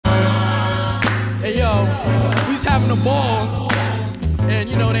we was having a ball, and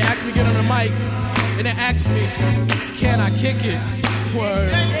you know, they asked me to get on the mic, and they asked me, can I kick it?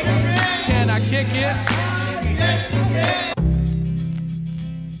 Word. Can I kick it?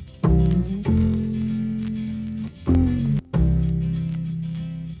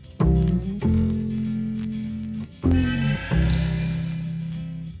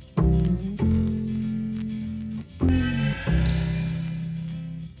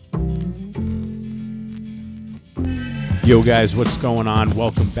 Yo guys, what's going on?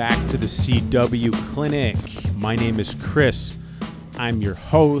 Welcome back to the CW Clinic. My name is Chris. I'm your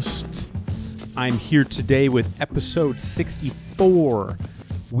host. I'm here today with episode 64.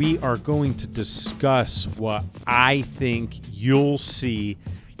 We are going to discuss what I think you'll see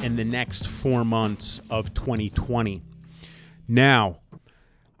in the next 4 months of 2020. Now,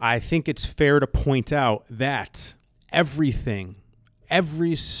 I think it's fair to point out that every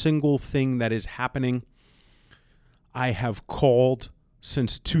single thing that is happening, I have called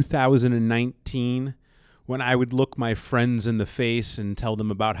since 2019 when I would look my friends in the face and tell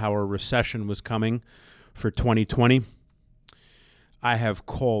them about how a recession was coming for 2020. I have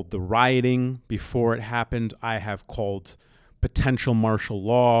called the rioting before it happened. I have called potential martial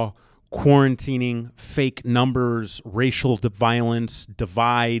law, quarantining, fake numbers, racial violence,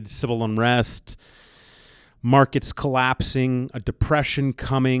 divide, civil unrest, markets collapsing, a depression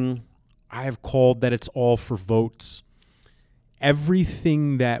coming. I have called that it's all for votes.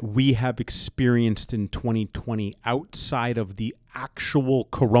 Everything that we have experienced in 2020 outside of the actual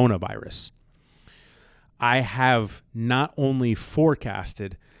coronavirus, I have not only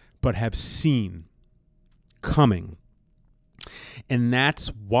forecasted, but have seen coming. And that's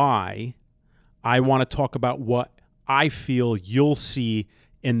why I want to talk about what I feel you'll see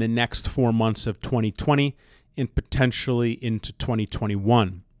in the next 4 months of 2020 and potentially into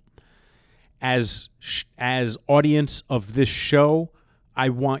 2021. As audience of this show, I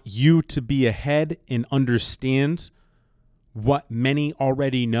want you to be ahead and understand what many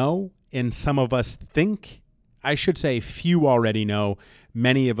already know and some of us think. I should say few already know,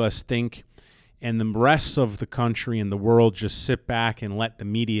 many of us think, and the rest of the country and the world just sit back and let the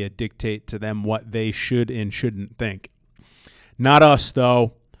media dictate to them what they should and shouldn't think. Not us,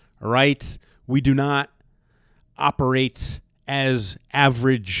 though, all right? We do not operate as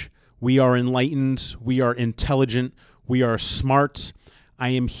average. We are enlightened, we are intelligent, we are smart. I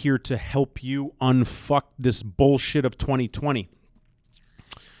am here to help you unfuck this bullshit of 2020.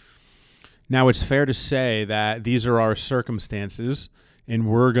 Now, it's fair to say that these are our circumstances, and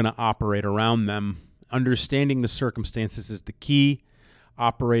we're going to operate around them. Understanding the circumstances is the key.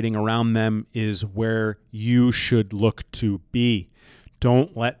 Operating around them is where you should look to be.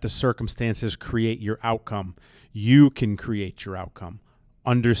 Don't let the circumstances create your outcome. You can create your outcome.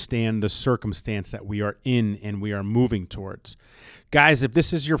 Understand the circumstance that we are in and we are moving towards. Guys, if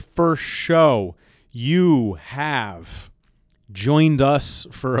this is your first show, you have joined us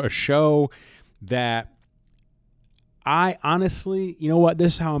for a show that I honestly, you know what?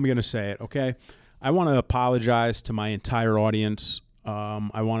 This is how I'm going to say it, okay? I want to apologize to my entire audience.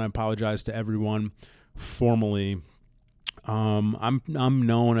 I want to apologize to everyone formally. I'm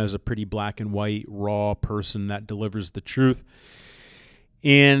known as a pretty black and white, raw person that delivers the truth.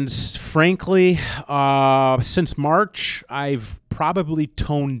 And frankly, since March, I've probably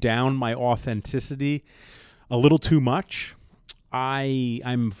toned down my authenticity a little too much.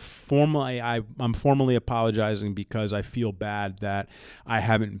 I'm formally apologizing because I feel bad that I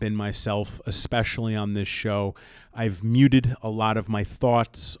haven't been myself, especially on this show. I've muted a lot of my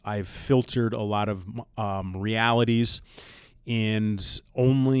thoughts. I've filtered a lot of realities and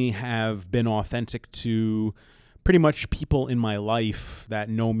only have been authentic to pretty much people in my life that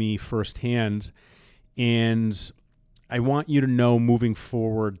know me firsthand. And I want you to know moving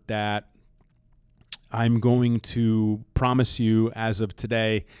forward that I'm going to promise you as of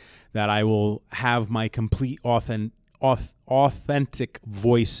today that I will have my complete authentic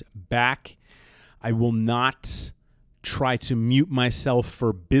voice back. I will not try to mute myself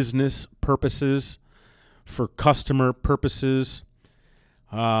for business purposes, for customer purposes.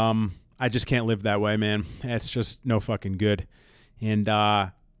 I just can't live that way, man. It's just no fucking good. And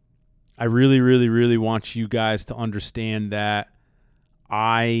I really, really, really want you guys to understand that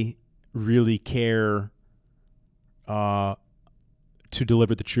I really care to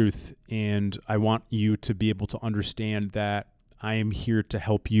deliver the truth. And I want you to be able to understand that I am here to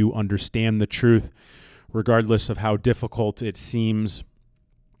help you understand the truth, regardless of how difficult it seems.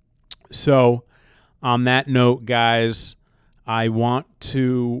 So, on that note, guys, I want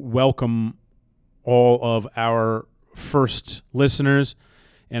to welcome all of our first listeners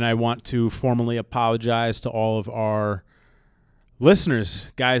And I want to formally apologize to all of our listeners.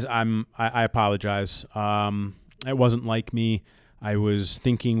 Guys, I apologize. It wasn't like me. I was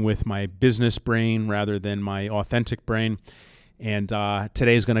thinking with my business brain rather than my authentic brain. And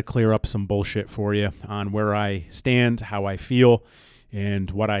today is going to clear up some bullshit for you on where I stand, how I feel, and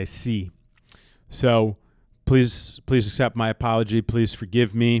what I see. So please accept my apology. Please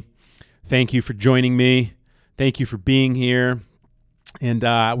forgive me. Thank you for joining me. Thank you for being here. And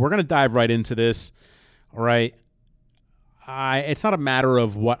we're going to dive right into this. All right. It's not a matter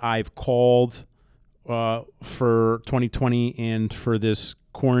of what I've called for 2020 and for this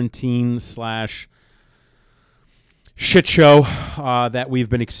quarantine / shit show that we've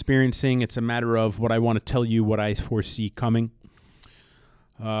been experiencing. It's a matter of what I want to tell you, what I foresee coming.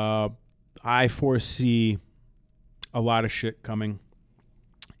 I foresee a lot of shit coming.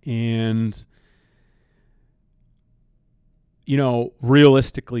 And,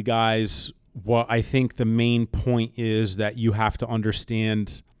 realistically, guys, what I think the main point is that you have to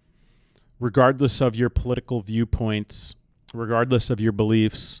understand, regardless of your political viewpoints, regardless of your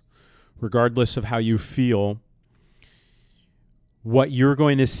beliefs, regardless of how you feel, what you're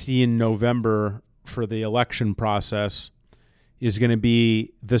going to see in November for the election process is going to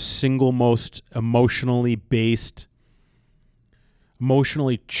be the single most emotionally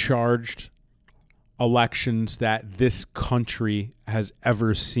charged elections that this country has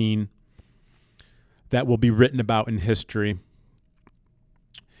ever seen, that will be written about in history.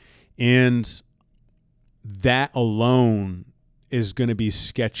 And that alone is going to be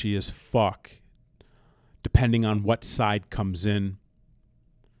sketchy as fuck, depending on what side comes in.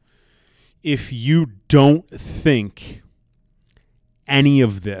 If you don't think any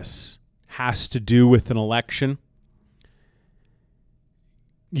of this has to do with an election,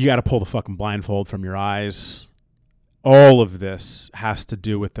 you got to pull the fucking blindfold from your eyes. All of this has to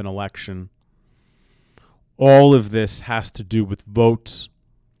do with an election. All of this has to do with votes.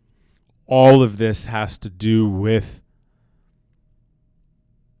 All of this has to do with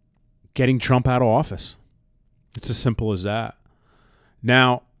getting Trump out of office. It's as simple as that.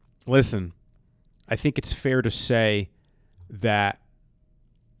 Now, listen, I think it's fair to say that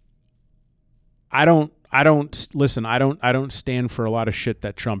I don't stand for a lot of shit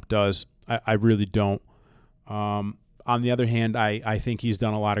that Trump does. I really don't. On the other hand, I think he's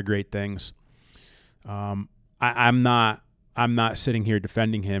done a lot of great things. I'm not sitting here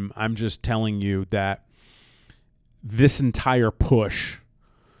defending him. I'm just telling you that this entire push,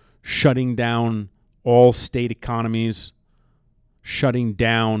 shutting down all state economies, shutting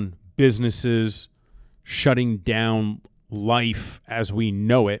down businesses, shutting down life as we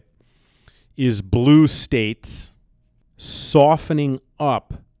know it, is blue states softening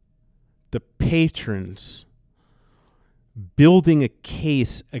up the patrons, building a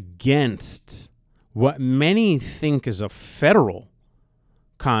case against what many think is a federal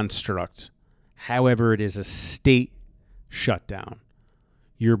construct. However, it is a state shutdown.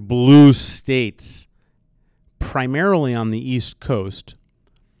 Your blue states, primarily on the East Coast,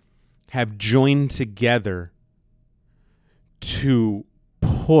 have joined together to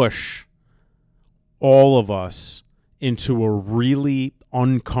push all of us into a really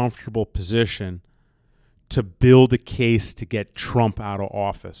uncomfortable position to build a case to get Trump out of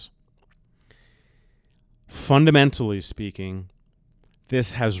office. Fundamentally speaking,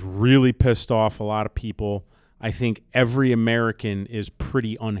 this has really pissed off a lot of people. I think every American is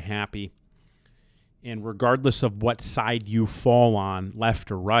pretty unhappy. And regardless of what side you fall on,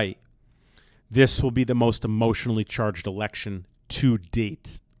 left or right, this will be the most emotionally charged election to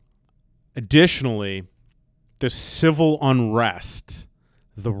date. Additionally, the civil unrest,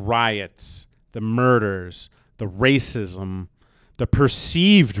 the riots, the murders, the racism, the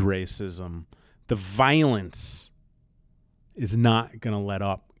perceived racism, the violence is not going to let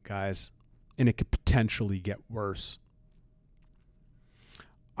up, guys, and it could potentially get worse.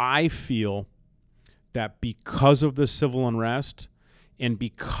 I feel that because of the civil unrest and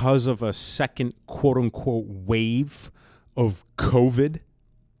because of a second quote-unquote wave of COVID,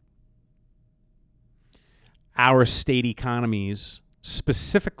 our state economies,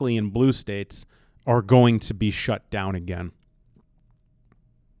 specifically in blue states, are going to be shut down again.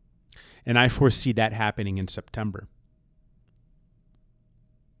 And I foresee that happening in September.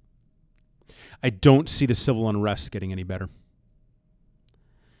 I don't see the civil unrest getting any better.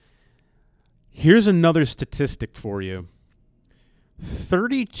 Here's another statistic for you.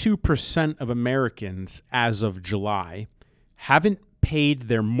 32% of Americans as of July haven't paid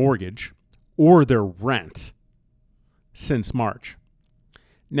their mortgage or their rent since March.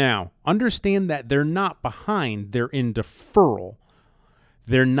 Now, understand that they're not behind, they're in deferral.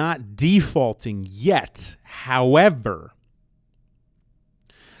 They're not defaulting yet. However,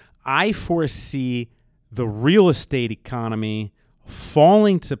 I foresee the real estate economy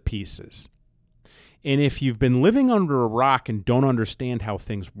falling to pieces. And if you've been living under a rock and don't understand how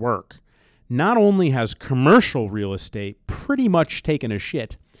things work, not only has commercial real estate pretty much taken a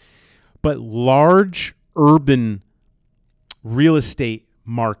shit, but large urban real estate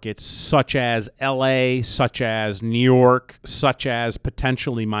markets such as LA, such as New York, such as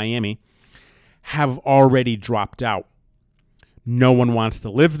potentially Miami, have already dropped out. No one wants to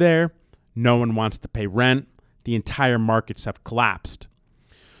live there. No one wants to pay rent. The entire markets have collapsed.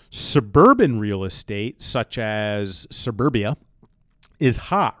 Suburban real estate, such as suburbia, is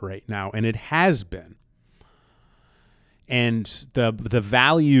hot right now, and it has been. And the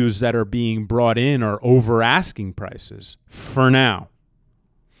values that are being brought in are over asking prices for now.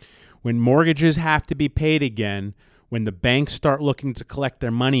 When mortgages have to be paid again, when the banks start looking to collect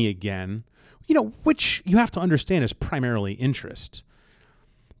their money again, which you have to understand is primarily interest.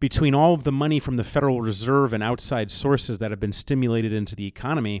 Between all of the money from the Federal Reserve and outside sources that have been stimulated into the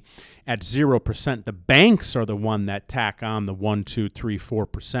economy at 0%, the banks are the one that tack on the 1, 2, 3,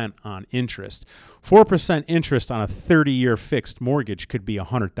 4% on interest. 4% interest on a 30-year fixed mortgage could be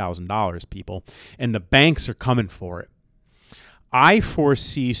 $100,000, people, and the banks are coming for it. I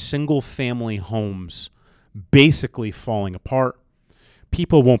foresee single-family homes basically falling apart.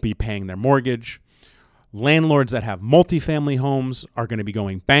 People won't be paying their mortgage. Landlords that have multifamily homes are going to be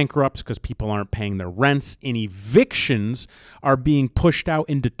going bankrupt because people aren't paying their rents, and evictions are being pushed out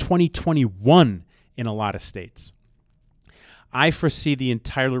into 2021 in a lot of states. I foresee the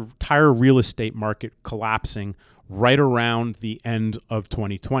entire real estate market collapsing right around the end of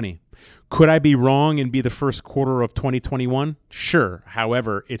 2020. Could I be wrong and be the first quarter of 2021? Sure.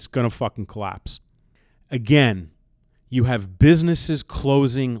 However, it's going to fucking collapse. Again, you have businesses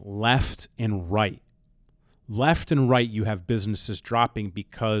closing left and right. Left and right, you have businesses dropping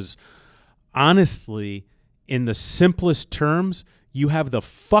because, honestly, in the simplest terms, you have the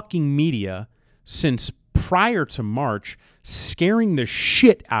fucking media since prior to March scaring the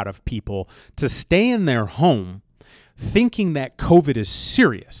shit out of people to stay in their home thinking that COVID is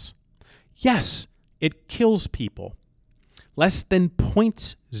serious. Yes, it kills people. Less than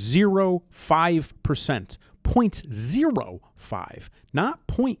 0.05%. 0.05, not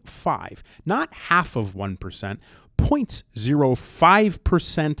 0.5, not half of 1%.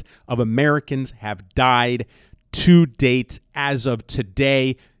 0.05% of Americans have died to date as of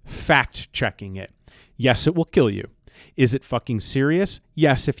today, fact checking it. Yes, it will kill you. Is it fucking serious?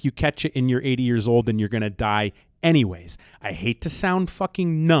 Yes, if you catch it and you're 80 years old, then you're going to die anyways. I hate to sound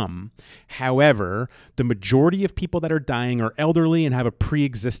fucking numb. However, the majority of people that are dying are elderly and have a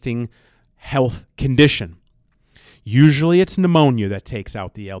pre-existing health condition. Usually it's pneumonia that takes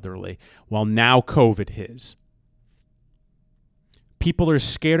out the elderly. Well, now COVID is. People are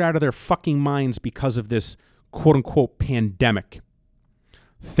scared out of their fucking minds because of this quote-unquote pandemic.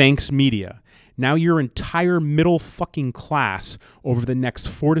 Thanks, media. Now your entire middle fucking class over the next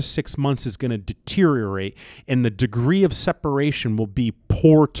 4 to 6 months is going to deteriorate, and the degree of separation will be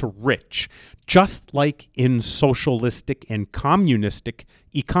poor to rich, just like in socialistic and communistic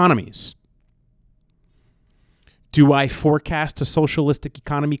economies. Do I forecast a socialistic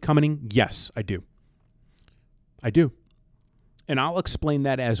economy coming? Yes, I do. I do. And I'll explain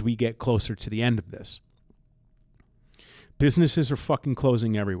that as we get closer to the end of this. Businesses are fucking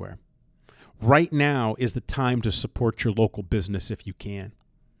closing everywhere. Right now is the time to support your local business if you can.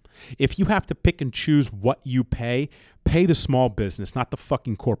 If you have to pick and choose what you pay the small business, not the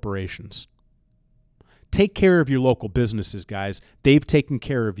fucking corporations. Take care of your local businesses, guys. They've taken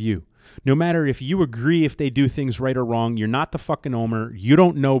care of you. No matter if you agree if they do things right or wrong, you're not the fucking owner. You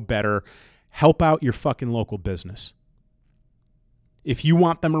don't know better. Help out your fucking local business. If you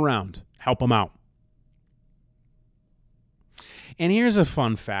want them around, help them out. And here's a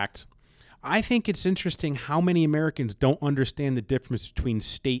fun fact. I think it's interesting how many Americans don't understand the difference between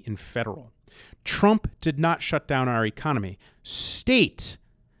state and federal. Trump did not shut down our economy. States,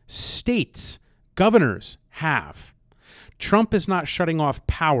 governors have. Trump is not shutting off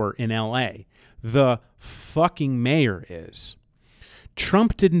power in LA. The fucking mayor is.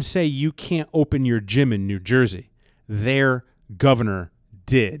 Trump didn't say you can't open your gym in New Jersey. Their governor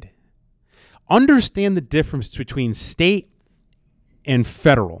did. Understand the difference between state and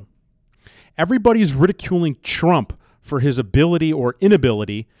federal. Everybody's ridiculing Trump for his ability or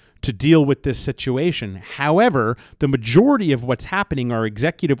inability to deal with this situation. However, the majority of what's happening are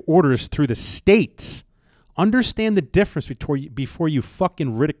executive orders through the states. Understand the difference before you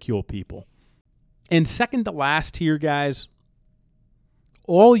fucking ridicule people. And second to last here, guys,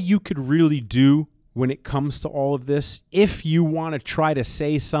 all you could really do when it comes to all of this, if you want to try to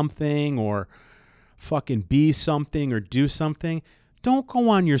say something or fucking be something or do something, don't go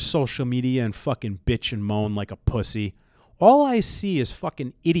on your social media and fucking bitch and moan like a pussy. All I see is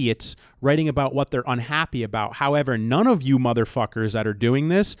fucking idiots writing about what they're unhappy about. However, none of you motherfuckers that are doing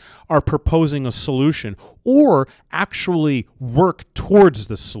this are proposing a solution or actually work towards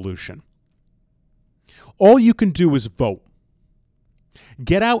the solution. All you can do is vote.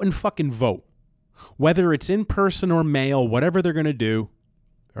 Get out and fucking vote. Whether it's in person or mail, whatever they're going to do,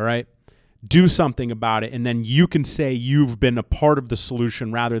 all right? Do something about it, and then you can say you've been a part of the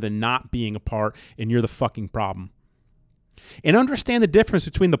solution rather than not being a part, and you're the fucking problem. And understand the difference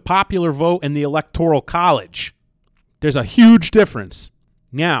between the popular vote and the electoral college. There's a huge difference.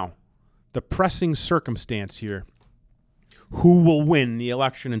 Now, the pressing circumstance here. Who will win the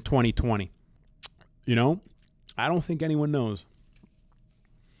election in 2020? You know, I don't think anyone knows.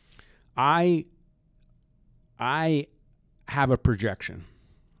 I have a projection,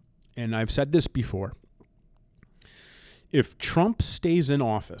 and I've said this before. If Trump stays in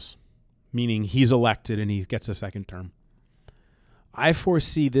office, meaning he's elected and he gets a second term, I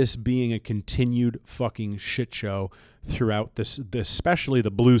foresee this being a continued fucking shit show throughout this, especially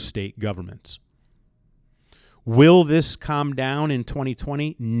the blue state governments. Will this calm down in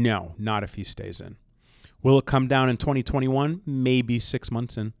 2020? No, not if he stays in. Will it come down in 2021? Maybe 6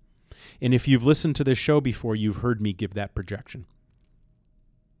 months in. And if you've listened to this show before, you've heard me give that projection.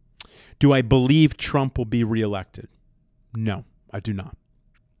 Do I believe Trump will be reelected? No, I do not.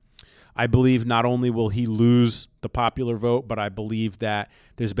 I believe not only will he lose the popular vote, but I believe that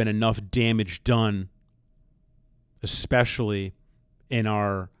there's been enough damage done, especially in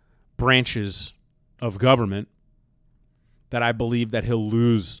our branches of government, that I believe that he'll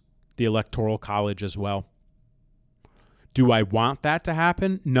lose the Electoral College as well. Do I want that to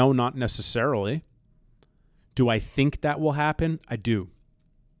happen? No, not necessarily. Do I think that will happen? I do.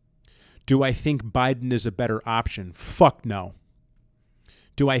 Do I think Biden is a better option? Fuck no.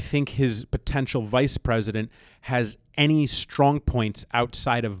 Do I think his potential vice president has any strong points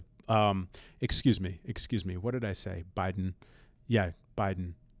outside of, excuse me, what did I say? Biden. Yeah,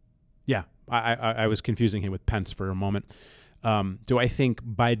 Biden. Yeah, I was confusing him with Pence for a moment. Do I think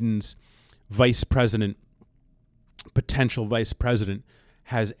Biden's potential vice president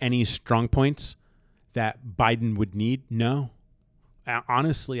has any strong points that Biden would need? No.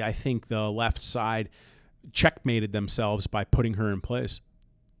 Honestly, I think the left side checkmated themselves by putting her in place.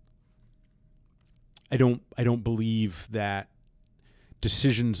 I don't believe that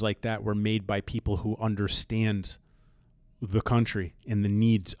decisions like that were made by people who understand the country and the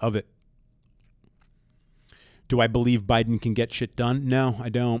needs of it. Do I believe Biden can get shit done? No, I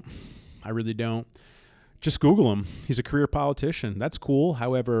don't. I really don't. Just Google him. He's a career politician. That's cool.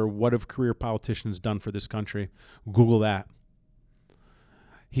 However, what have career politicians done for this country? Google that.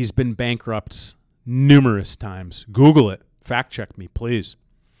 He's been bankrupt numerous times. Google it. Fact check me, please.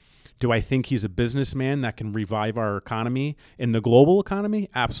 Do I think he's a businessman that can revive our economy in the global economy?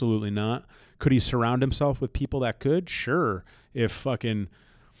 Absolutely not. Could he surround himself with people that could? Sure. If fucking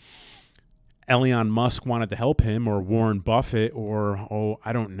Elon Musk wanted to help him, or Warren Buffett, or,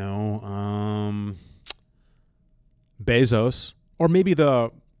 I don't know, Bezos, or maybe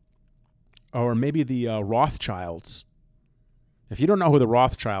the Rothschilds. If you don't know who the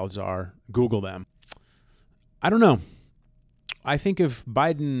Rothschilds are, Google them. I don't know. I think if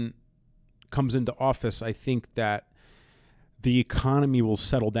Biden comes into office, I think that the economy will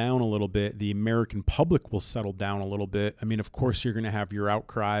settle down a little bit. The American public will settle down a little bit. I mean, of course, you're going to have your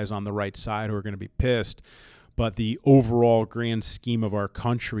outcries on the right side who are going to be pissed, but the overall grand scheme of our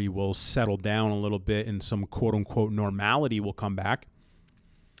country will settle down a little bit, and some quote-unquote normality will come back.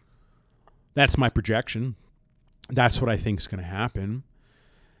 That's my projection. That's what I think is going to happen.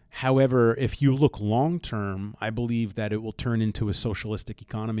 However, if you look long-term, I believe that it will turn into a socialistic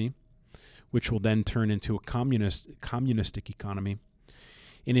economy, which will then turn into a communistic economy.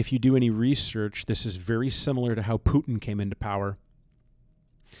 And if you do any research, this is very similar to how Putin came into power.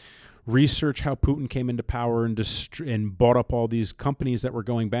 Research how Putin came into power and bought up all these companies that were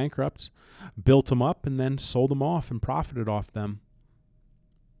going bankrupt, built them up, and then sold them off and profited off them.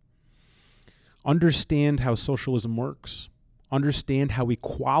 Understand how socialism works. Understand how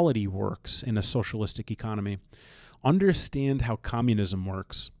equality works in a socialistic economy. Understand how communism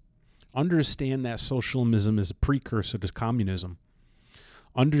works. Understand that socialism is a precursor to communism.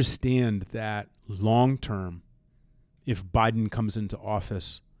 Understand that long term, if Biden comes into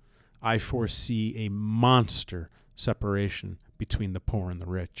office, I foresee a monster separation between the poor and the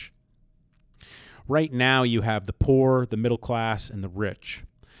rich. Right now you have the poor, the middle class, and the rich.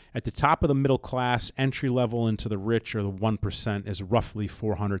 At the top of the middle class, entry level into the rich or the 1% is roughly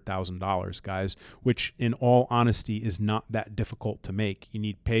 $400,000, guys, which in all honesty is not that difficult to make. You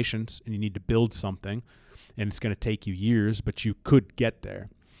need patience and you need to build something, and it's going to take you years, but you could get there.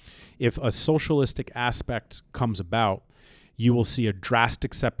 If a socialistic aspect comes about, you will see a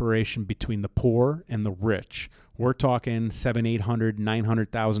drastic separation between the poor and the rich. We're talking $700,000, $800,000,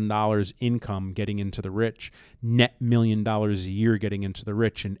 $900,000 income getting into the rich, net $1 million a year getting into the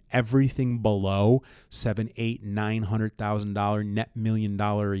rich, and everything below $700,000, $800,000, $900,000 net $1 million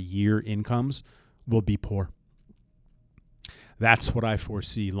a year incomes will be poor. That's what I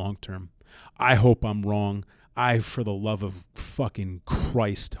foresee long term. I hope I'm wrong. I, for the love of fucking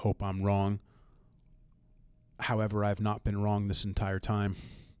Christ, hope I'm wrong. However, I've not been wrong this entire time.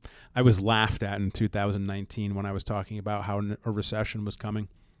 I was laughed at in 2019 when I was talking about how a recession was coming.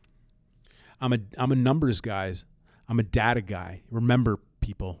 I'm a numbers guy. I'm a data guy. Remember,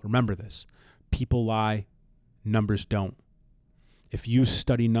 people, remember this. People lie, numbers don't. If you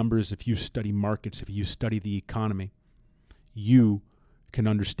study numbers, if you study markets, if you study the economy, you can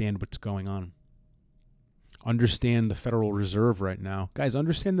understand what's going on. Understand the Federal Reserve right now. Guys,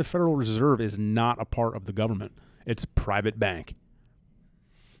 understand the Federal Reserve is not a part of the government. It's a private bank.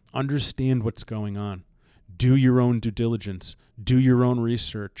 Understand what's going on. Do your own due diligence. Do your own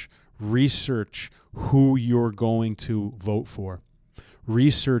research. Research who you're going to vote for.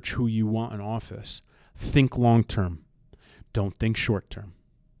 Research who you want in office. Think long term. Don't think short term.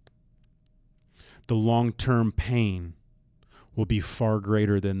 The long-term pain will be far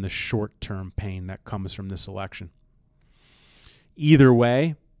greater than the short-term pain that comes from this election. Either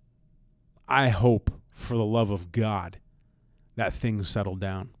way, I hope, for the love of God, that things settle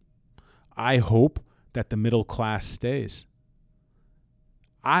down. I hope that the middle class stays.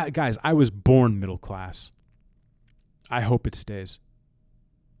 Guys, I was born middle class. I hope it stays.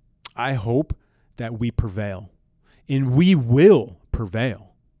 I hope that we prevail. And we will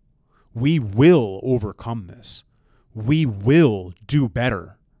prevail. We will overcome this. We will do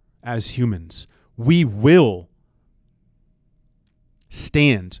better as humans. We will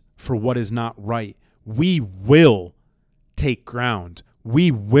stand for what is not right. We will take ground.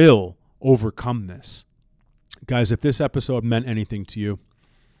 We will overcome this. Guys, if this episode meant anything to you,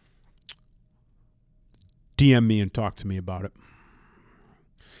 DM me and talk to me about it.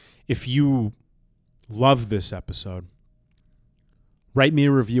 If you love this episode, write me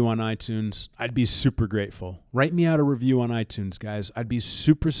a review on iTunes. I'd be super grateful. Write me out a review on iTunes, guys. I'd be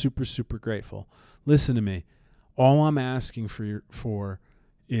super, super, super grateful. Listen to me. All I'm asking for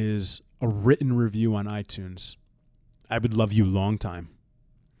is a written review on iTunes. I would love you long time.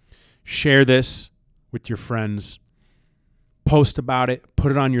 Share this with your friends. Post about it.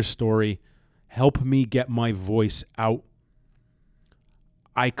 Put it on your story. Help me get my voice out.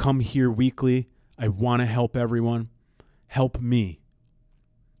 I come here weekly. I want to help everyone. Help me.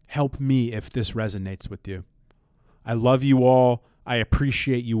 Help me if this resonates with you. I love you all. I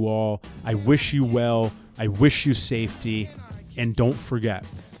appreciate you all. I wish you well. I wish you safety. And don't forget,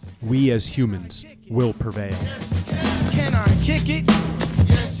 we as humans will prevail. Can I kick it?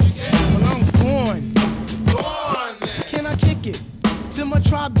 Yes, you can. Well, I'm born. Can I kick it? To my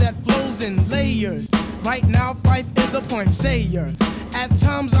tribe that flows in layers. Right now, Fife is a point sayer. At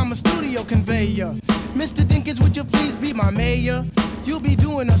times, I'm a studio conveyor. Mr. Dinkins, would you please be my mayor? You'll be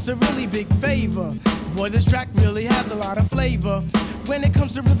doing us a really big favor. Boy, this track really has a lot of flavor. When it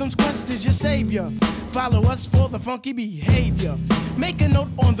comes to rhythms, Quest is your savior. Follow us for the funky behavior. Make a note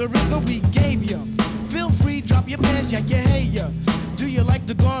on the rhythm we gave you. Feel free, drop your pants, yak your hair. Do you like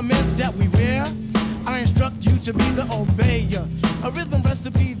the garments that we wear? I instruct you to be the obeyer. A rhythm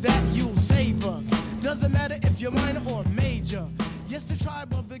recipe that you'll savor. Doesn't matter if you're minor or major. Yes, the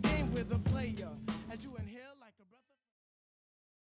tribe of the game.